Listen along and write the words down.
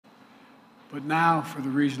But now for the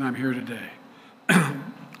reason I'm here today.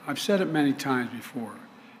 I've said it many times before.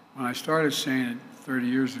 When I started saying it 30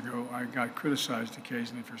 years ago, I got criticized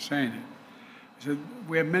occasionally for saying it. I said,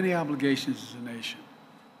 we have many obligations as a nation,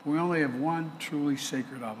 but we only have one truly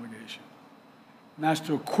sacred obligation, and that's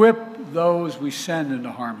to equip those we send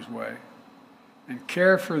into harm's way and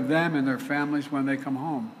care for them and their families when they come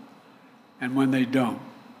home and when they don't.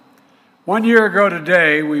 1 year ago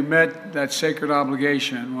today, we met that sacred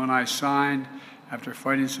obligation when I signed, after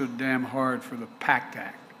fighting so damn hard for the PACT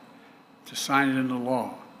Act, to sign it into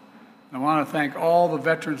law. And I want to thank all the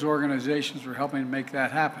veterans organizations for helping make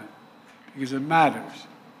that happen, because it matters.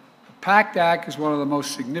 The PACT Act is one of the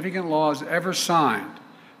most significant laws ever signed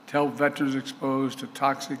to help veterans exposed to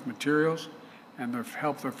toxic materials and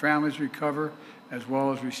help their families recover, as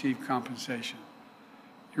well as receive compensation.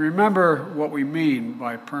 You remember what we mean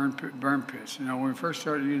by burn pits. You know, when we first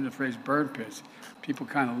started using the phrase burn pits, people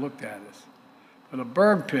kind of looked at us. But a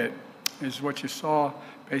burn pit is what you saw,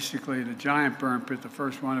 basically the giant burn pit. The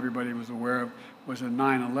first one everybody was aware of was at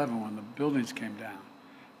 9/11 when the buildings came down.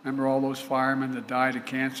 Remember all those firemen that died of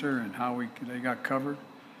cancer and how they got covered?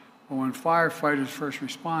 Well, when firefighters first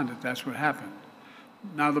responded, that's what happened.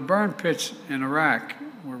 Now, the burn pits in Iraq,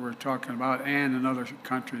 where we're talking about, and in other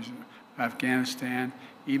countries, Afghanistan,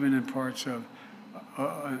 even in parts of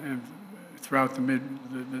throughout the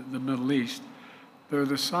Middle East, they're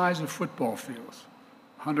the size of football fields,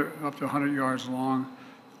 up to 100 yards long,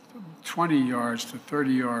 20 yards to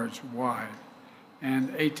 30 yards wide,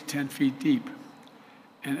 and 8 to 10 feet deep.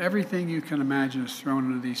 And everything you can imagine is thrown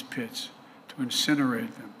into these pits to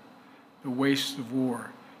incinerate them. The wastes of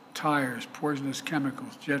war, tires, poisonous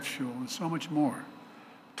chemicals, jet fuel, and so much more.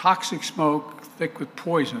 Toxic smoke, thick with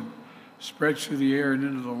poison, spreads through the air and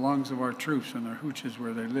into the lungs of our troops and their hooches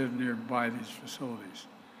where they live nearby these facilities.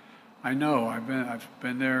 I know, I've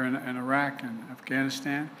been there in Iraq and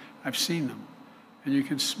Afghanistan. I've seen them. And you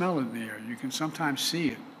can smell it in the air. You can sometimes see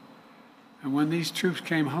it. And when these troops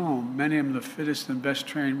came home, many of them the fittest and best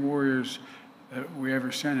trained warriors that we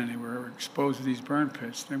ever sent anywhere were exposed to these burn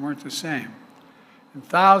pits. They weren't the same. And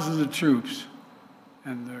thousands of troops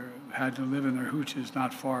and had to live in their hooches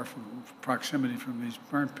not far from proximity from these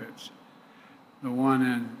burn pits. The one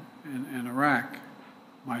in Iraq,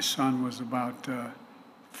 my son was about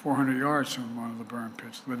 400 yards from one of the burn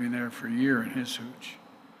pits, living there for a year in his hooch.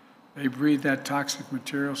 They breathe that toxic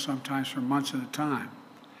material sometimes for months at a time.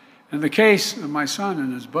 In the case of my son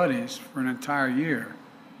and his buddies, for an entire year,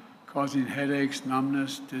 causing headaches,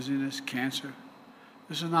 numbness, dizziness, cancer.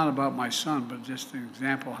 This is not about my son, but just an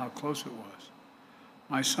example of how close it was.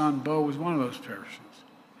 My son, Bo, was one of those persons.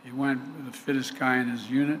 He went with the fittest guy in his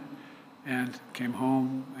unit and came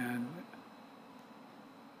home, and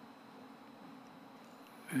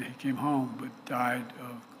he came home but died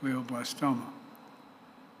of glioblastoma.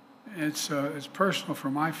 It's personal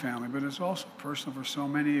for my family, but it's also personal for so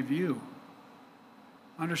many of you.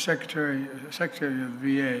 Secretary of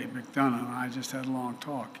the VA, McDonough, and I just had a long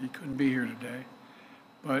talk. He couldn't be here today,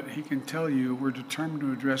 but he can tell you we're determined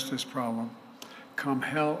to address this problem, come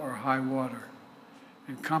hell or high water,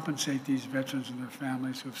 and compensate these veterans and their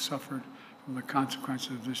families who have suffered from the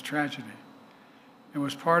consequences of this tragedy. It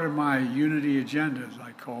was part of my unity agenda, as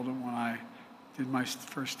I called it, when I did my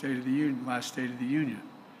first State of the Union, last State of the Union,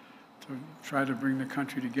 to try to bring the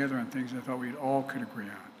country together on things I thought we all could agree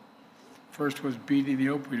on. First was beating the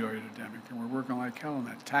opioid epidemic, and we're working like hell on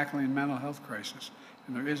that, tackling mental health crisis,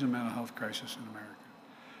 and there is a mental health crisis in America.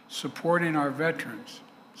 Supporting our veterans.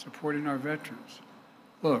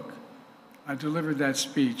 Look, I delivered that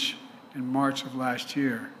speech in March of last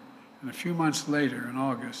year, and a few months later, in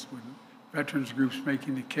August, with veterans groups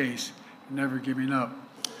making the case and never giving up,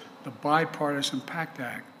 the bipartisan PACT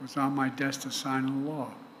Act was on my desk to sign into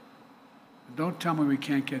law. Don't tell me we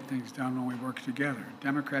can't get things done when we work together.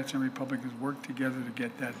 Democrats and Republicans work together to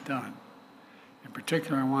get that done. In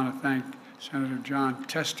particular, I want to thank Senator John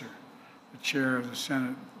Tester, the chair of the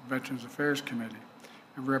Senate Veterans Affairs Committee,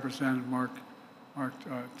 and Representative Mark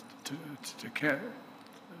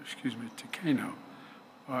Takano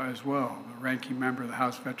as well, the ranking member of the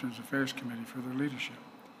House Veterans Affairs Committee, for their leadership.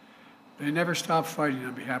 They never stopped fighting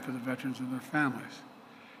on behalf of the veterans and their families.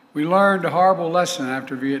 We learned a horrible lesson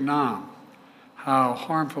after Vietnam, how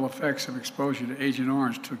harmful effects of exposure to Agent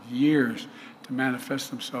Orange took years to manifest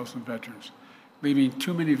themselves in veterans, leaving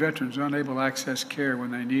too many veterans unable to access care when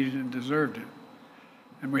they needed it and deserved it.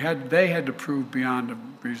 And they had to prove beyond a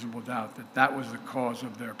reasonable doubt that that was the cause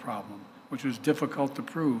of their problem, which was difficult to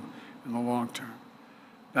prove in the long term.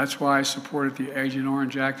 That's why I supported the Agent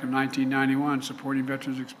Orange Act of 1991, supporting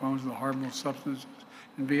veterans exposed to the harmful substances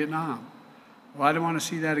in Vietnam. Well, I don't want to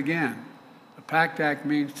see that again. PACT Act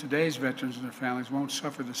means today's veterans and their families won't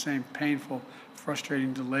suffer the same painful,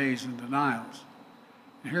 frustrating delays and denials.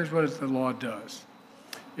 And here's what the law does.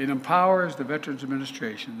 It empowers the Veterans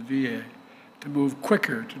Administration, the VA, to move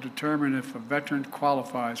quicker to determine if a veteran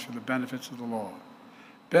qualifies for the benefits of the law.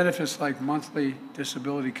 Benefits like monthly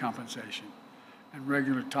disability compensation and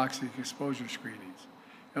regular toxic exposure screenings.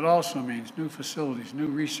 It also means new facilities, new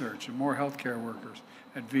research, and more healthcare workers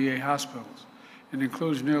at VA hospitals. It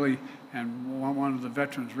includes nearly, and one of the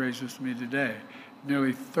veterans raised this to me today,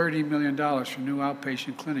 nearly $30 million for new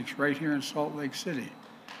outpatient clinics right here in Salt Lake City,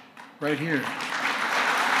 right here.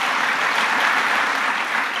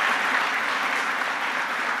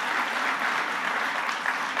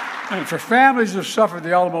 And for families who have suffered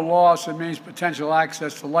the ultimate loss, it means potential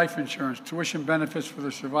access to life insurance, tuition benefits for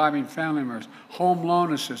their surviving family members, home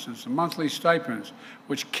loan assistance, and monthly stipends,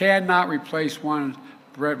 which cannot replace one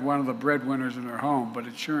of the breadwinners in their home, but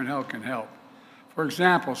it sure in hell can help. For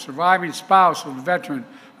example, surviving spouse of a veteran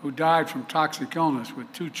who died from toxic illness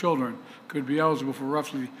with 2 children could be eligible for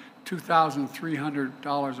roughly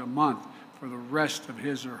 $2,300 a month for the rest of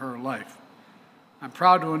his or her life. I'm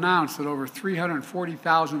proud to announce that over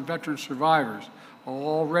 340,000 veteran survivors are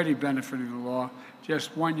already benefiting the law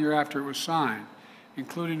just 1 year after it was signed,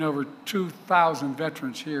 including over 2,000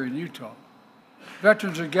 veterans here in Utah.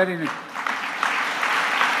 Veterans are getting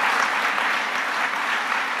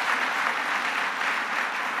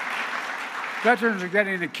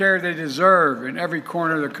the care they deserve in every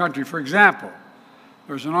corner of the country. For example,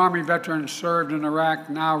 there's an Army veteran served in Iraq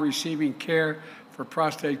now receiving care for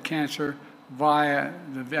prostate cancer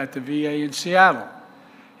at the VA in Seattle.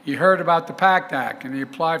 He heard about the PACT Act and he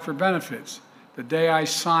applied for benefits the day I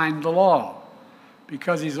signed the law.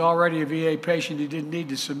 Because he's already a VA patient, he didn't need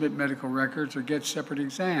to submit medical records or get separate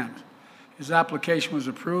exams. His application was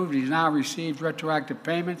approved. He's now received retroactive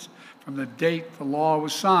payments from the date the law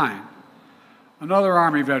was signed. Another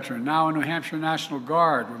Army veteran, now in New Hampshire National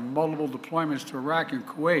Guard with multiple deployments to Iraq and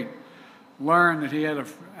Kuwait, learned that he had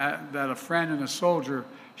that a friend and a soldier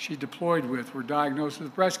she deployed with were diagnosed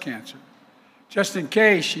with breast cancer. Just in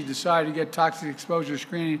case, she decided to get toxic exposure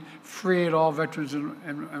screening free at all veterans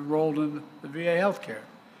enrolled in the VA healthcare.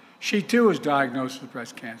 She too was diagnosed with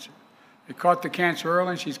breast cancer. They caught the cancer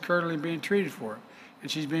early and she's currently being treated for it. And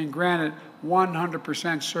she's being granted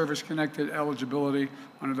 100% service-connected eligibility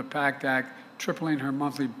under the PACT Act, tripling her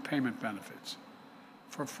monthly payment benefits.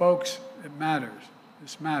 For folks, it matters.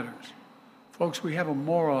 This matters. Folks, we have a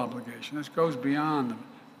moral obligation. This goes beyond the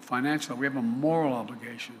financial. We have a moral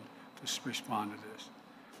obligation to respond to this.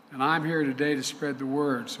 And I'm here today to spread the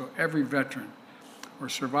word so every veteran or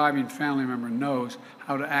surviving family member knows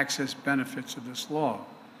how to access benefits of this law.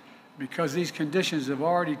 Because these conditions have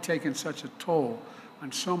already taken such a toll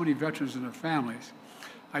on so many veterans and their families,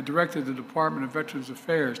 I directed the Department of Veterans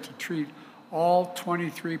Affairs to treat all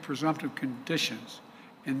 23 presumptive conditions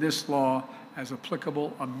in this law as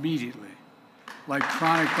applicable immediately, like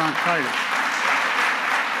chronic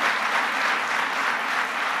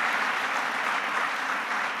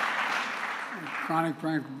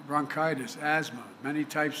bronchitis, asthma, many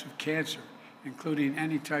types of cancer, including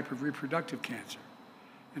any type of reproductive cancer.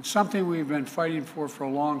 And something we've been fighting for a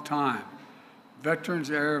long time.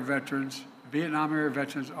 Vietnam-era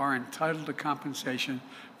veterans are entitled to compensation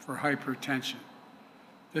for hypertension.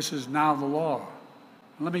 This is now the law.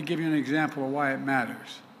 And let me give you an example of why it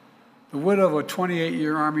matters. The widow of a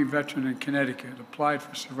 28-year Army veteran in Connecticut applied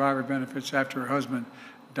for survivor benefits after her husband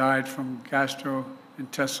died from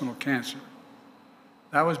gastrointestinal cancer.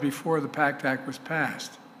 That was before the PACT Act was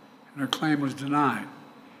passed, and her claim was denied.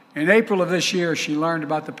 In April of this year, she learned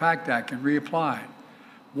about the PACT Act and reapplied.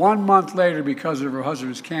 1 month later, because of her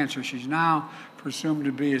husband's cancer, she's now presumed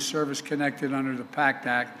to be a service-connected under the PACT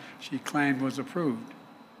Act she claimed was approved.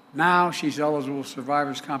 Now she's eligible for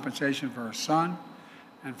survivor's compensation for her son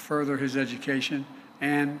and further his education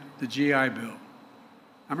and the GI Bill.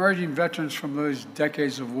 I'm urging veterans from those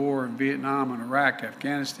decades of war in Vietnam and Iraq,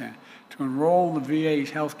 Afghanistan, to enroll in the VA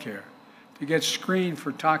health care, to get screened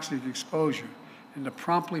for toxic exposure, and to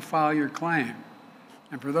promptly file your claim.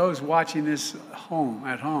 And for those watching this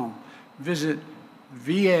at home, visit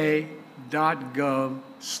va.gov/PACT,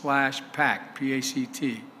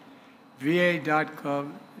 P-A-C-T.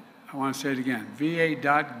 va.gov, I want to say it again,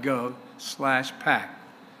 va.gov/PACT.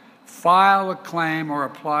 File a claim or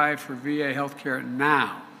apply for VA health care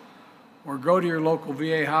now, or go to your local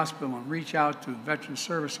VA hospital and reach out to the Veteran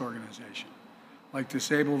Service Organization, like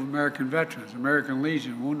Disabled American Veterans, American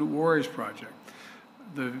Legion, Wounded Warriors Project,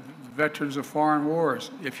 the Veterans of Foreign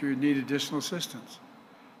Wars, if you need additional assistance.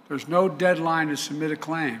 There's no deadline to submit a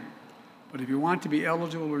claim, But if you want to be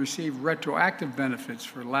eligible to receive retroactive benefits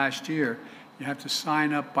for last year, you have to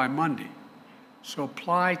sign up by Monday. So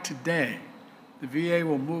apply today. The VA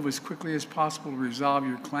will move as quickly as possible to resolve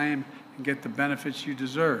your claim and get the benefits you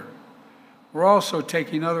deserve. We're also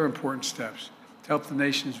taking other important steps to help the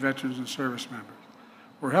nation's veterans and service members.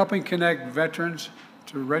 We're helping connect veterans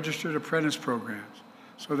to registered apprentice programs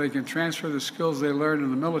so they can transfer the skills they learned in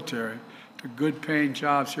the military to good-paying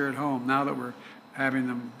jobs here at home now that we're having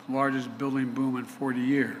the largest building boom in 40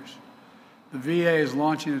 years. The VA is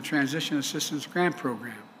launching a Transition Assistance Grant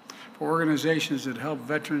Program for organizations that help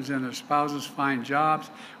veterans and their spouses find jobs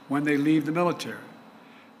when they leave the military.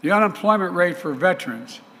 The unemployment rate for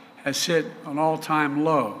veterans has hit an all-time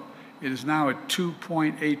low. It is now at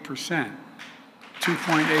 2.8%. 2.8%.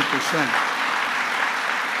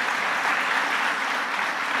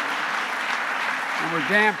 And we're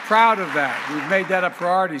damn proud of that. We've made that a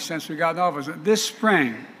priority since we got in office. This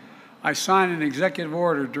spring, I signed an executive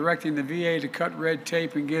order directing the VA to cut red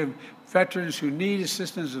tape and give veterans who need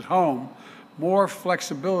assistance at home more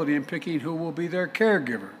flexibility in picking who will be their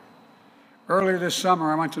caregiver. Earlier this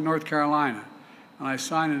summer, I went to North Carolina, and I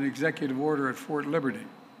signed an executive order at Fort Liberty.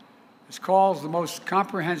 It's called the most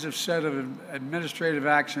comprehensive set of administrative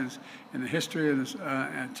actions in the history of this,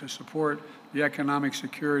 and to support the economic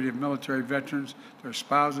security of military veterans, their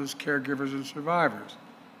spouses, caregivers, and survivors.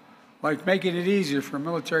 Like making it easier for a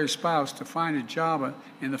military spouse to find a job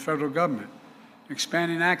in the federal government,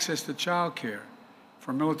 expanding access to child care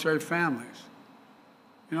for military families.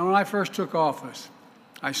 You know, when I first took office,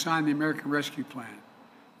 I signed the American Rescue Plan,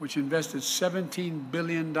 which invested $17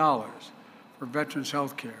 billion for veterans'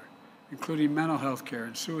 health care, including mental health care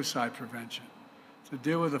and suicide prevention, to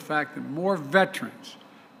deal with the fact that more veterans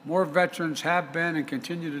have been and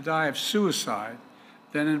continue to die of suicide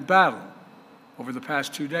than in battle over the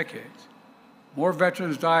past 2 decades. More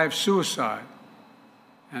veterans die of suicide.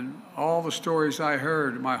 And all the stories I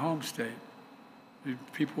heard in my home state,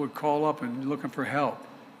 people would call up and looking for help.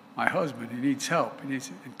 My husband, he needs help, and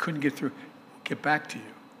couldn't get through. I'll get back to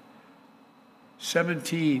you.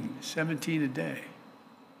 17 a day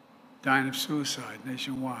dying of suicide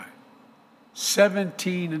nationwide.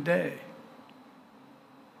 17 a day.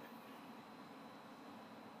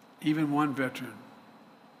 Even one veteran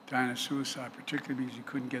dying of suicide, particularly because he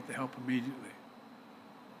couldn't get the help immediately.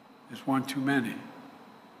 There's one too many.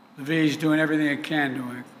 The VA is doing everything it can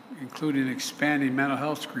to, including expanding mental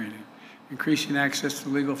health screening, increasing access to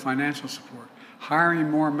legal financial support, hiring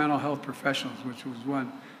more mental health professionals, which was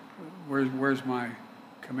one. Where's my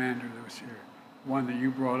commander that was here? One that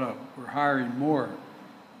you brought up. We're hiring more.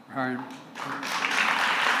 We're hiring.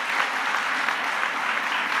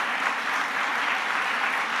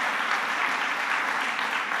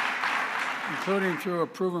 Including through a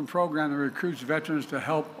proven program that recruits veterans to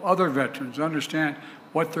help other veterans understand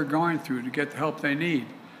what they're going through to get the help they need.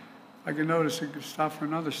 I can notice, stop for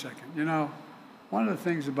another second. You know, one of the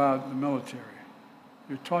things about the military,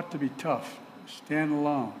 you're taught to be tough, stand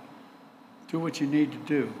alone, do what you need to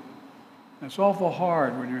do. And it's awful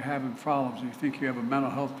hard when you're having problems and you think you have a mental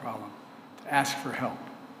health problem to ask for help.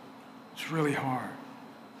 It's really hard.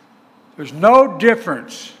 There's no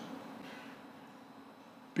difference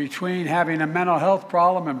between having a mental health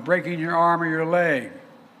problem and breaking your arm or your leg.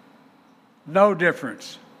 No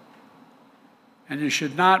difference. And you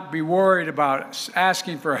should not be worried about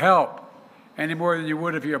asking for help any more than you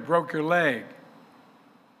would if you broke your leg.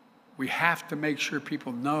 We have to make sure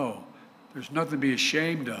people know there's nothing to be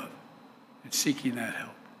ashamed of in seeking that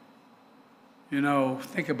help. You know,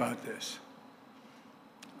 think about this.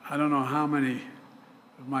 I don't know how many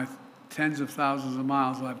of my tens of thousands of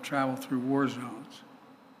miles I've traveled through war zones.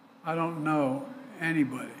 I don't know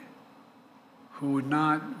anybody who would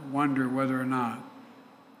not wonder whether or not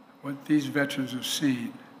what these veterans have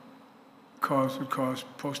seen would cause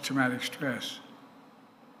post-traumatic stress.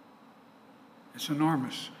 It's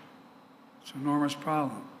enormous. It's an enormous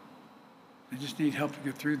problem. They just need help to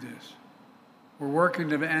get through this. We're working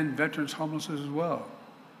to end veterans' homelessness as well.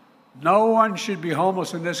 No one should be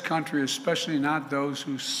homeless in this country, especially not those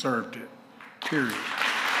who served it, period.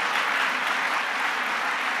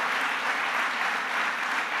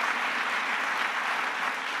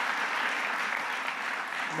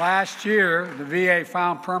 Last year, the VA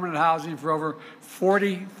found permanent housing for over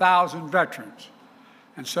 40,000 veterans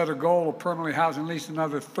and set a goal of permanently housing at least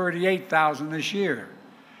another 38,000 this year.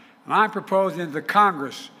 And I'm proposing that the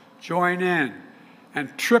Congress join in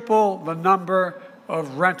and triple the number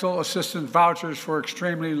of rental assistance vouchers for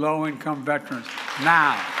extremely low-income veterans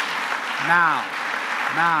now.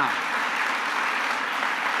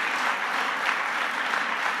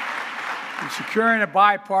 securing a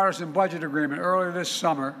bipartisan budget agreement earlier this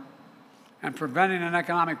summer and preventing an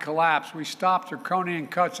economic collapse, we stopped draconian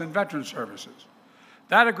cuts in veteran services.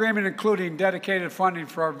 That agreement including dedicated funding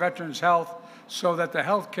for our veterans' health so that the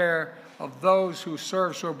health care of those who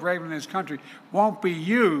serve so bravely in this country won't be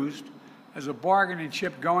used as a bargaining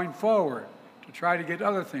chip going forward to try to get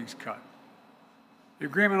other things cut. The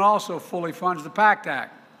agreement also fully funds the PACT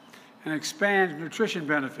Act and expands nutrition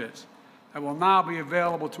benefits that will now be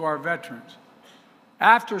available to our veterans.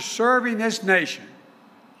 After serving this nation,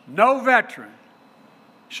 no veteran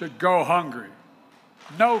should go hungry.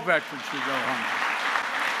 No veteran should go hungry.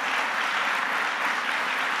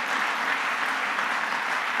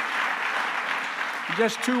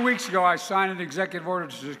 Just 2 weeks ago, I signed an executive order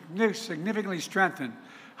to significantly strengthen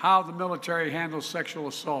how the military handles sexual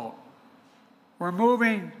assault. We're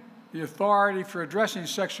moving the authority for addressing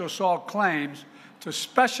sexual assault claims to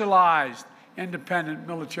specialized independent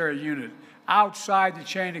military unit outside the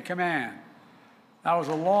chain of command. That was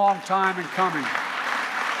a long time in coming,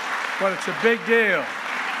 but it's a big deal.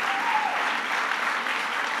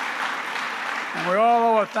 And we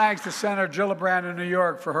all owe a thanks to Senator Gillibrand in New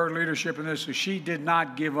York for her leadership in this, so she did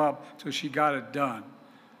not give up until she got it done.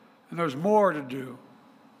 And there's more to do,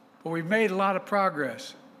 but we've made a lot of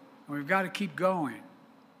progress, and we've got to keep going.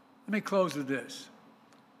 Let me close with this.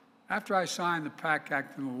 After I signed the PACT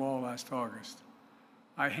Act into law last August,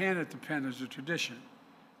 I handed the pen as a tradition.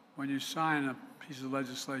 When you sign a piece of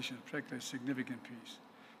legislation, particularly a significant piece,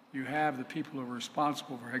 you have the people who are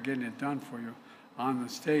responsible for getting it done for you on the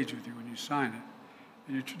stage with you when you sign it.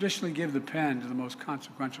 And you traditionally give the pen to the most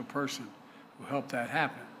consequential person who helped that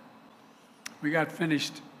happen. We got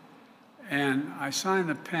finished, and I signed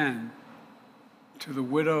the pen to the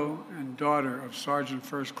widow and daughter of Sergeant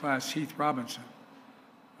First Class Heath Robinson,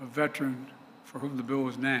 a veteran for whom the bill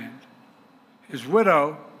was named. His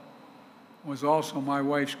widow was also my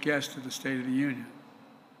wife's guest at the State of the Union.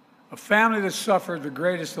 A family that suffered the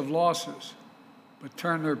greatest of losses, but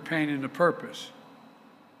turned their pain into purpose.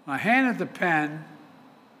 I handed the pen,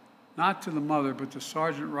 not to the mother, but to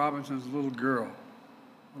Sergeant Robinson's little girl,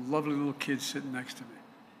 a lovely little kid sitting next to me.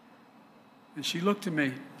 And she looked at me,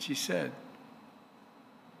 and she said,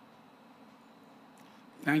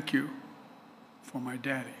 "Thank you for my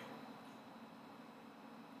daddy.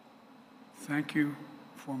 Thank you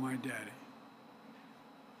for my daddy."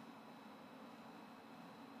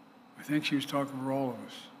 I think she was talking for all of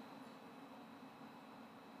us.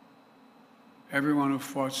 Everyone who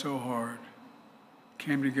fought so hard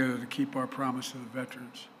came together to keep our promise to the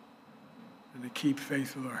veterans and to keep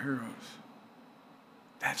faith with our heroes.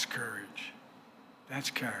 That's courage. That's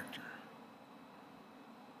character.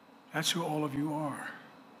 That's who all of you are.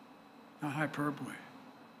 Not hyperbole.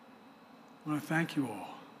 I want to thank you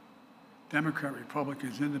all, Democrat,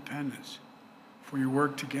 Republicans, Independents, for your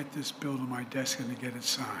work to get this bill to my desk and to get it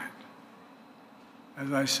signed.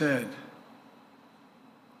 As I said,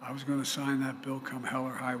 I was going to sign that bill come hell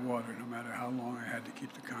or high water, no matter how long I had to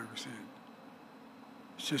keep the Congress in.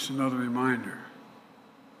 It's just another reminder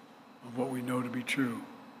of what we know to be true.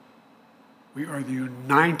 We are the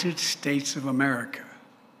United States of America.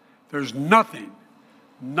 There's nothing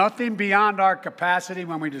beyond our capacity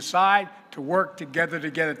when we decide to work together to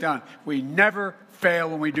get it done. We never fail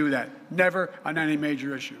when we do that, never on any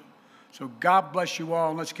major issue. So God bless you all,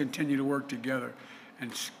 and let's continue to work together.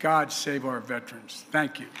 And God save our veterans.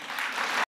 Thank you.